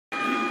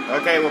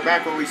Okay, we're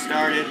back where we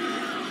started.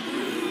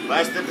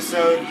 Last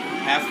episode,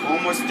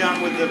 almost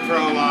done with the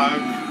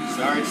prologue.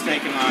 Sorry it's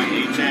taking long.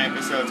 Each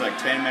episode's like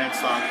 10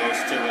 minutes long,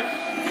 close to it.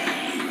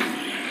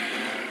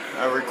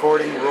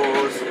 Recording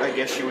rules, I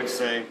guess you would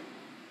say.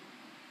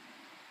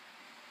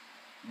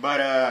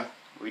 But,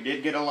 we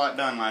did get a lot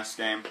done last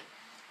game.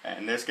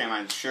 And this game,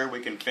 I'm sure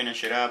we can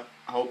finish it up,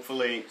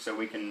 hopefully, so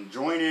we can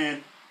join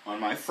in on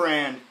my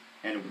friend,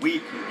 and we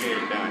can get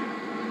it done.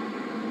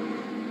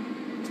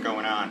 What's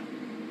going on?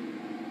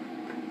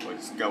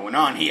 What's going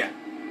on here?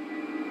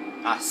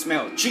 I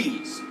smell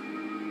cheese. I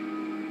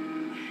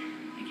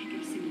can't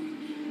get a signal.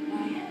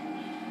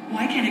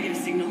 Why can't I get a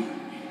signal?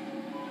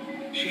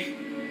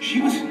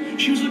 She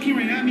was looking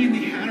right at me in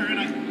the hangar, and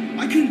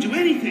I couldn't do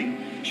anything.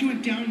 She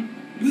went down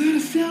without a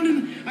sound,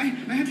 and I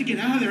had to get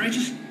out of there. I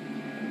just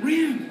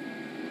ran.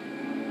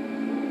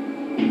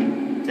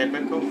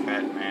 Typical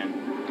fat man.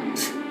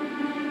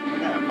 I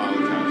gotta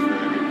apologize for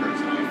every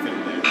person I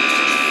offended.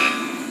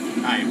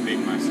 I am big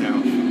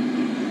myself.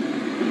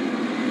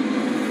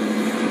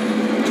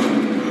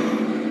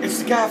 It's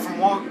the guy from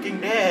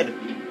Walking Dead.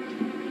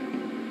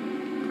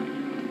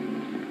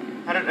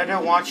 I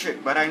don't watch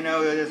it, but I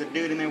know there's a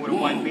dude in there with a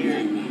white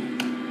beard.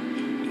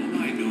 Don't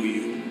I know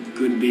you?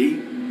 Could be.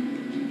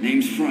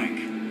 Name's Frank.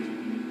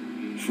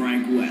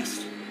 Frank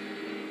West.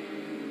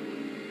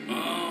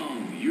 Oh,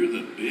 you're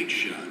the big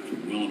shot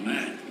from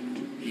Willamette.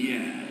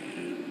 Yeah.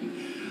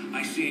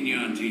 I seen you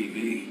on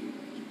TV.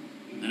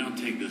 And don't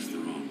take this the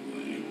wrong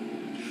way,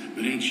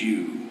 but ain't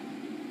you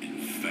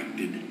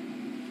infected?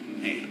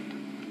 Hey,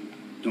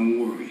 don't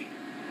worry.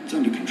 It's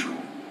under control.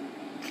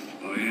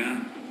 Oh,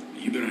 yeah?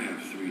 You better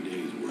have 3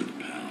 days worth of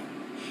power.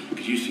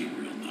 Because you seem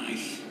real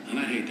nice. And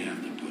I'd hate to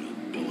have to put a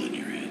bullet in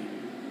your head.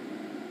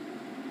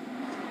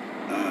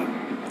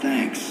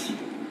 Thanks.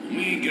 We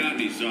ain't got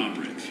any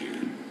Zombrex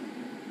here.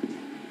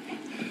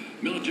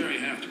 Military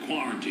have to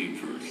quarantine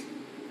first.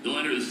 They'll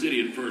enter the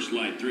city at first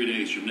light 3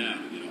 days from now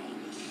to get all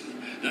of us.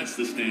 That's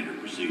the standard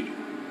procedure.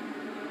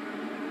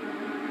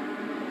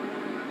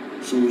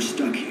 So we're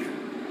stuck here.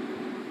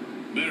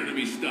 Better to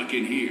be stuck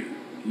in here,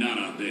 not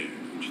out there,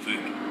 don't you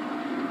think?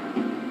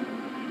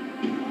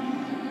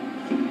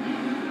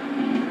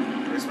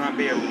 This might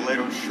be a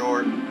little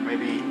short,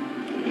 maybe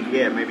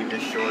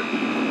just short.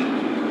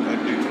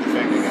 Due to the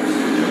fact that I got to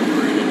switch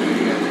over it and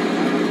you guys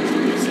it's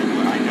going to be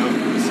similar. I know it's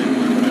going to be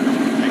similar, but I don't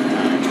want to take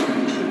time.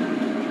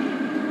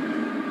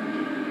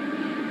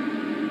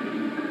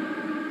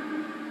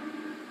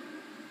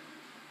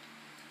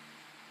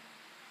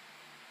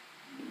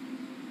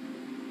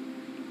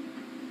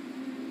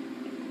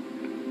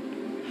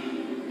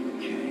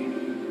 Okay.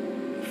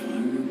 If I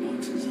were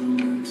boxes on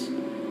works,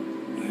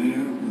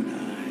 where would I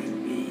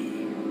be?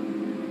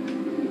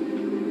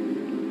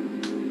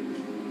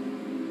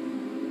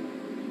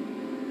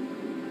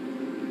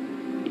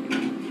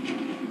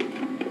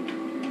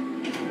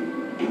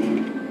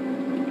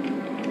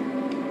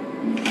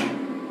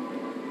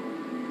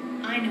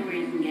 I know where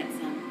you can get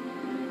some.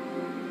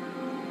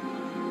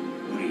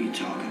 What are you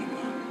talking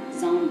about?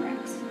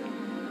 Zombrex.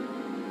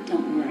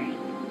 Don't worry, I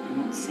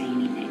won't say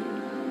anything.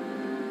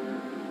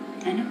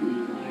 I know who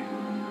you are.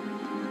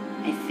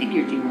 I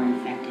figured you were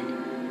infected,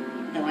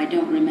 though I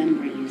don't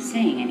remember you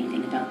saying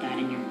anything about that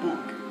in your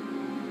book.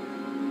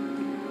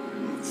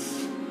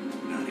 It's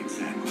not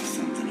exactly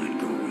something I'd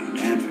go around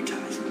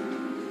advertising.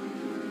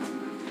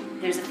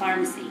 There's a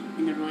pharmacy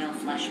in the Royal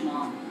Flush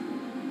Mall.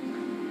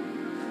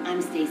 I'm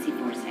Stacy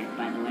Forsyth,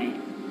 by the way.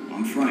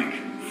 I'm Frank.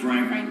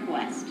 Frank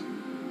West.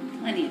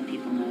 Plenty of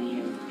people know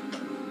you.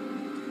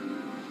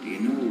 Do you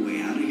know a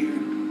way out of here?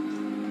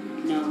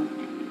 No,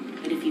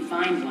 but if you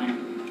find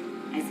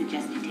one, I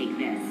suggest you take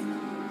this.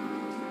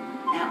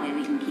 That way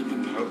we can keep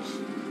in touch. Oops.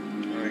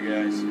 Alright,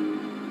 guys.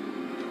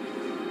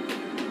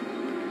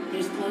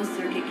 There's closed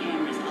circuit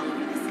cameras all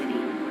over the city.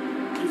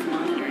 These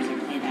monitors are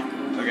playback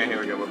only. Okay, here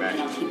we go, we're back.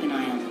 But I'll keep an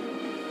eye on them.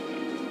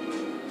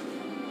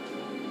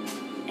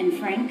 And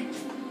Frank,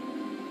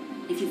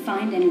 if you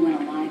find anyone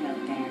alive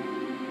out there,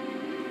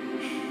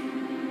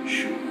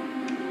 Sure.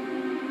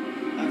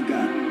 I've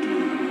got a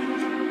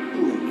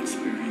little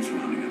experience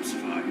rounding up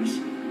survivors.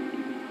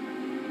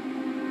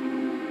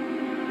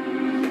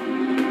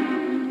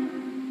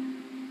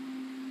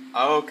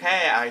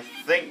 Okay, I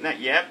think that,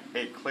 yep,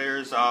 it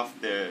clears off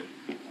the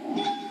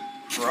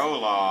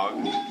prologue.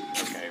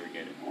 Okay, we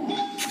get it.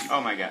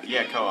 Oh my god,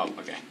 yeah, co-op,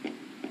 okay.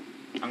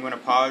 I'm going to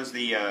pause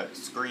the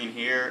screen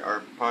here,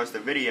 or pause the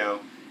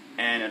video,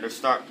 and it'll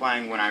start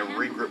playing when I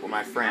regroup with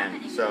my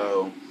friend.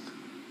 So,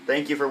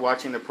 thank you for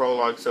watching the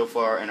prologue so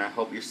far, and I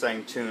hope you're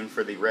staying tuned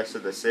for the rest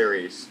of the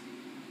series.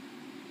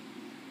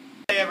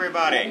 Hey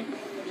everybody,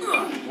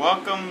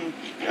 welcome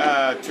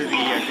to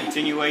the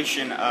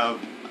continuation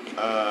of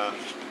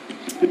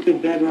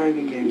Dead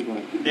Rising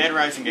gameplay. Dead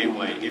Rising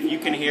gameplay. If you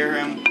can hear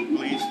him,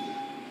 please,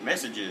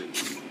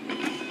 messages.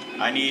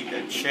 I need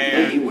a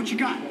chair. Hey, what you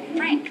got?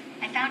 Frank,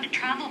 I found a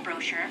travel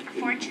brochure for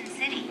Fortune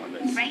City.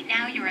 Right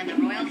now you're in the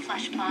Royal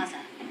Flush Plaza.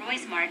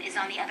 Roy's Mart is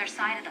on the other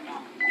side of the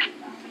mall.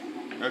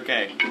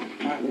 Okay.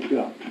 Alright, let's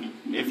go.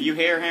 If you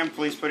hear him,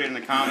 please put it in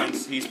the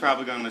comments. He's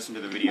probably going to listen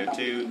to the video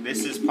too.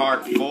 This is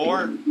part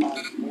 4.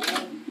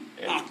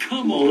 Oh,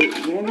 come on. We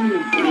haven't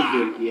even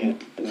played this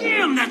yet.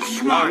 Damn, that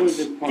sucks.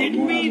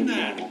 Didn't mean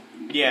that.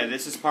 Yeah,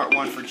 this is part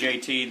 1 for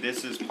JT.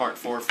 This is part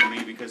 4 for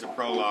me because of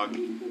prologue.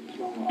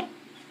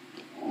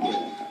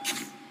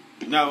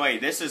 No, wait,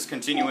 this is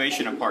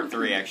continuation of part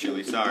 3,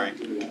 actually. Sorry.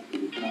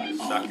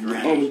 Sucked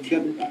around. Oh, we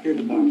got the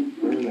security box.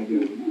 Where did I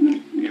go?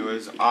 It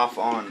was off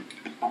on.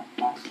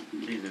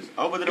 Jesus.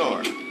 Open the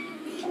door.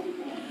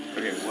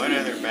 Okay, what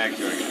other bags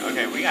do I get?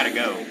 Okay, we gotta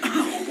go.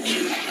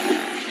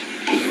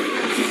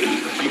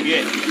 What you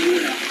get?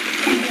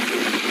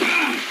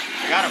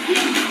 I got him.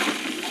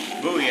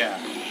 Booyah.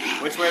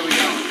 Which way are we going?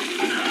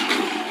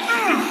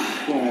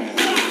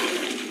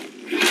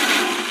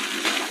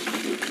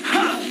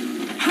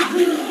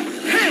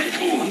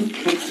 I'm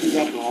catching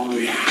up on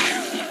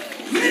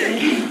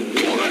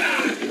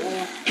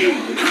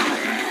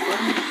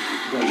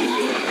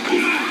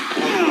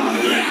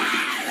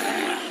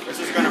This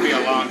is gonna be a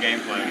long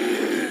gameplay.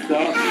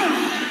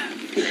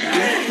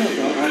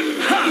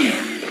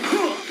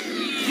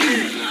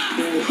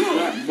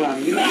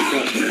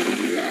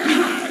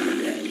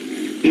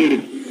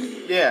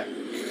 Yeah.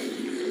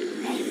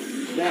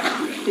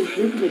 This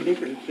is a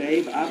different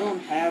save. I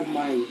don't have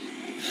my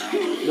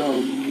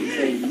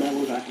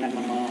levels I had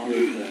on my other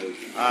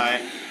save.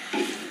 Alright.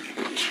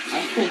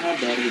 I still have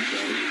the other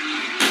save.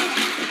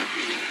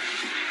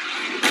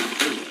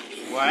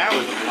 Well, that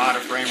was a lot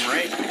of frame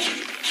rate.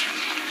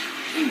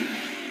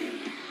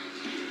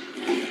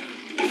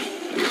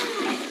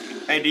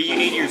 Hey, do you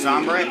need your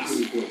Zombrix?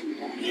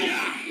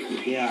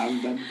 Yeah,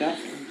 I'm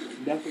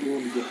definitely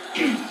going to get.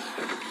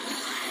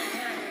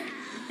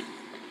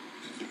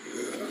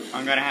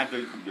 I'm gonna have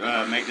to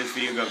make this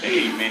video go up to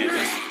 8 minutes.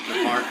 This, the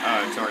part,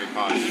 it's already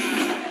paused.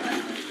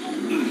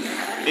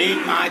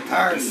 Eat my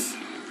purse.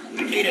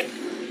 Eat it.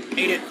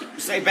 Eat it.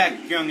 Stay back,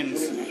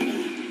 youngins.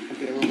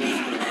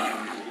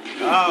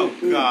 Oh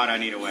God, I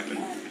need a weapon.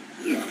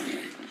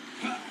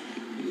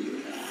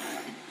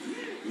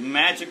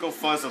 Magical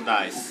fuzzle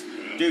dice.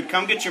 Dude,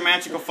 come get your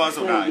magical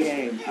fuzzle dice.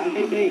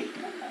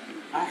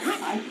 I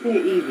say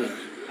even.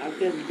 I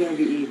said it's gonna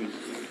be even.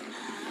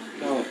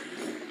 So.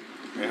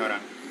 Okay, hold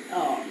on.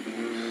 Oh.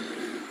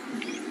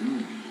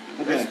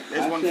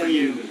 This one for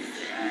you.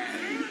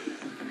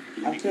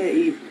 I say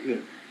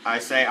even. I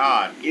say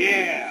odd.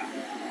 Yeah.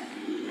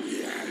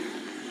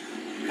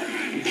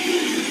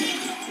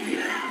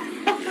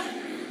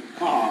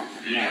 Oh,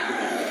 yeah.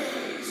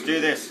 Let's do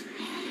this.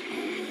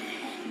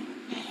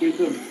 Here's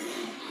some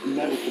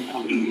medicine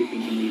company if you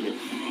need it.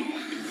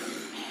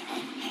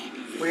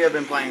 We have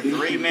been playing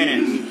 3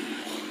 minutes,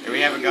 and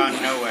we haven't gone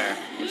nowhere.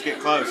 Let's get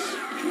close.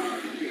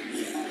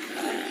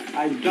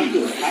 I jumped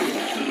it.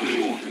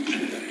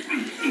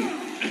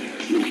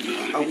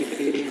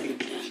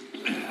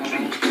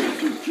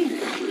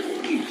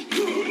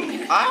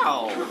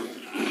 Ow!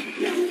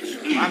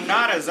 I'm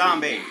not a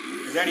zombie.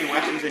 Is there any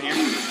weapons in here?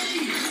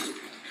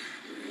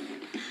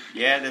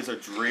 Yeah, there's a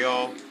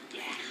drill.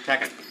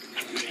 Take it.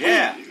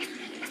 Yeah!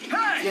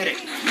 Get it!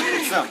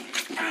 Get some!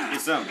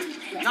 Get some.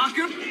 Knock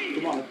him.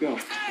 Come on, let's go.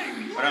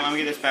 Hold on, let me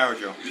get this power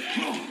drill.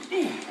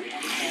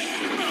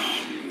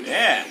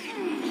 Yeah!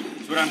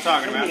 That's what I'm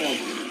talking about.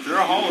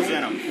 Drill holes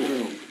in them.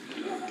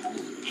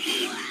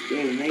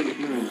 Yeah, the native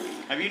room.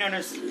 Have you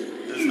noticed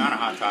there's not a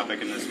hot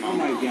topic in this Oh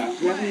my moment? gosh,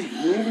 we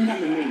haven't got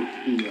the native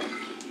key yet.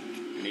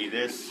 Need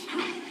this?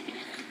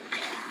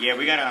 Yeah,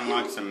 we gotta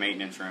unlock some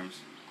maintenance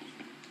rooms.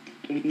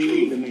 We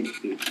need the native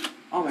key.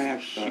 Oh my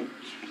gosh, sorry.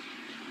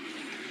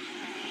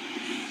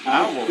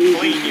 I will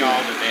clean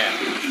y'all to death.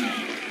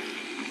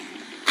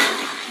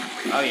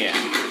 Oh yeah.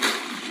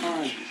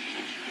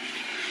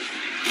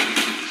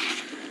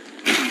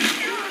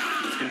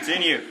 Let's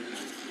continue.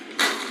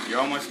 You're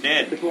almost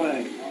dead. This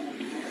way.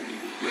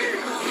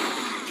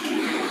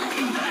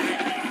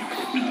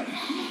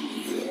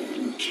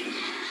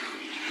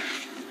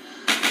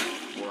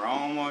 We're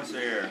almost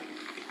there.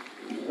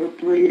 We're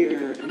free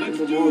here, and then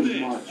the Lord's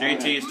mark.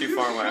 JT is too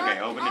far away. Okay,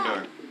 open the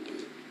door.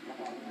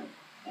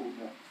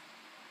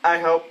 I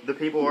hope the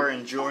people are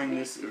enjoying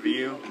this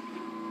view.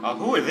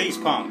 Who are these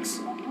punks?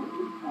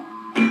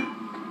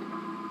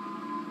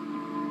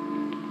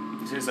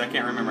 Just I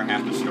can't remember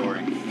half the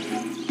story.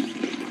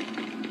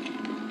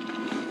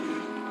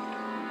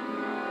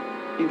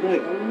 He's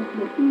like,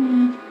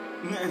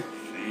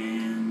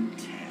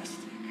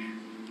 Fantastic.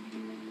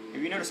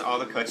 Have you noticed all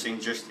the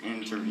cutscenes just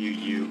interview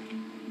you?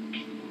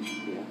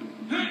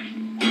 Hey!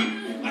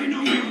 I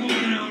know you're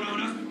holding out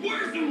on us.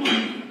 Where's the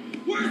money?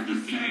 Where's the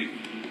safe?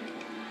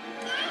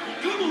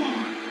 Come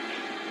on!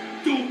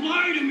 Don't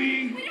lie to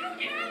me! We don't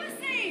have a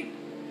safe!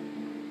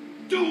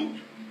 Don't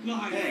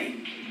lie to Hey,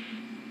 me!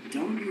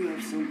 don't you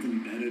have something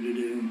better to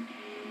do?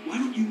 Why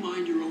don't you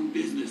mind your own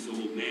business,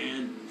 old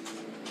man?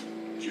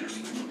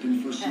 Just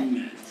looking for some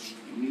meds.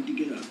 No need to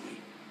get ugly.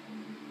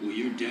 Well,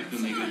 you're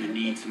definitely gonna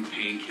need some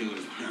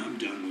painkillers when I'm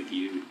done with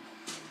you.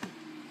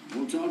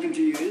 Well, talking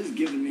to you is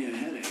giving me a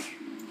headache.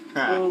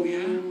 Oh,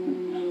 yeah?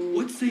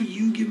 What say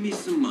you give me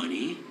some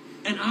money,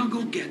 and I'll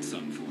go get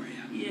some for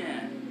you.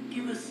 Yeah,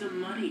 give us some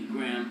money,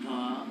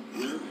 Grandpa.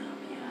 We'll help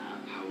you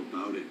out. How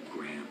about it,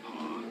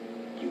 Grandpa?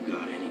 You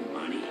got any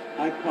money?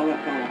 I call it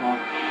tomahawk.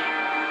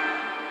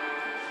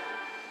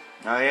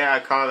 Oh yeah, I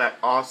call that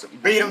awesome.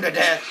 Beat him to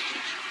death.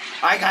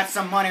 I got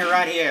some money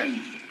right here.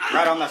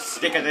 Right on the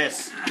stick of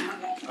this.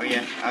 Oh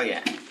yeah, oh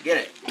yeah. Get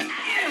it.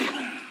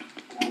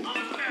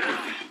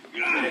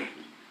 Get it.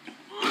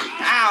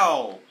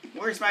 Ow!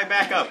 Where's my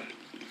backup?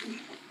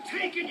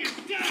 Taking you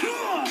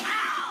down!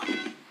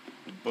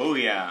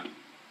 Booyah.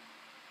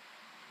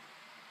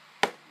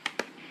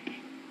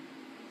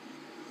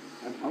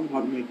 That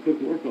tomahawk made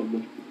quick work of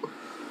them.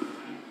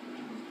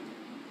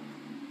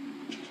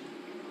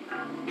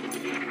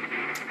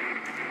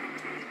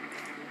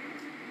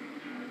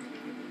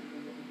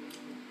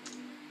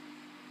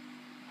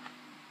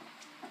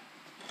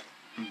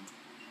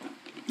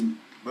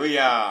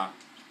 Booyah.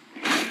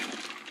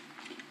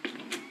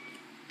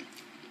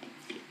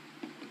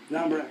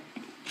 Zombie.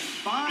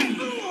 Fine!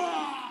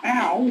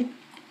 Ow!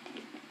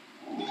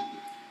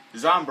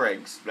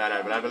 Zombriggs. Blah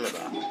blah blah blah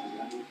blah.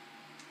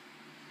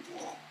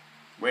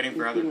 Waiting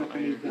for other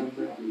players.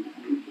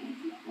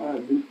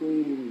 Alright,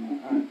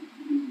 between. Alright.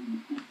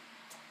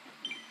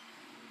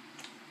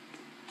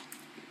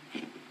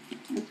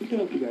 What's the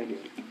kill you got here?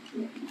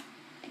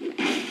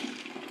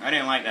 I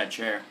didn't like that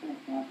chair.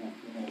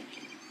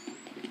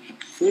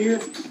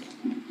 Clear.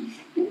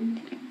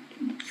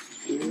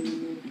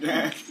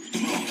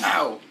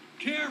 Ow!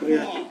 Careful!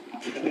 Clear.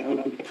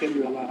 I'll keep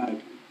you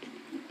alive.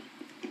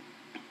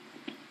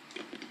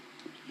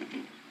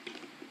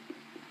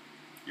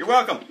 You're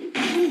welcome.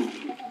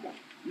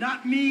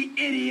 Not me,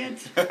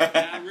 idiot!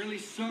 Yeah, I'm really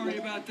sorry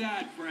about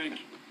that, Frank.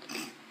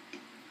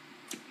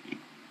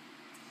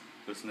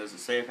 Listen, there's a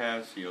safe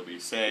house. You'll be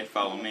safe.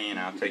 Follow me, and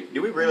I'll take.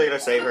 Do we really gotta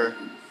save her?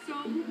 So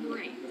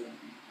great.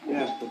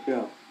 Yes, let's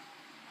go.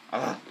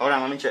 Hold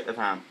on, let me check the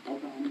time.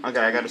 Okay,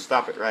 I gotta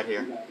stop it right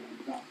here.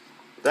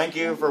 Thank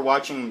you for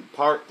watching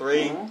part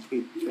 3. Thank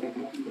you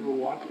for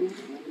watching.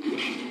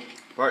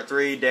 Part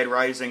 3, Dead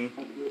Rising.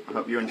 I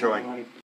hope you enjoy.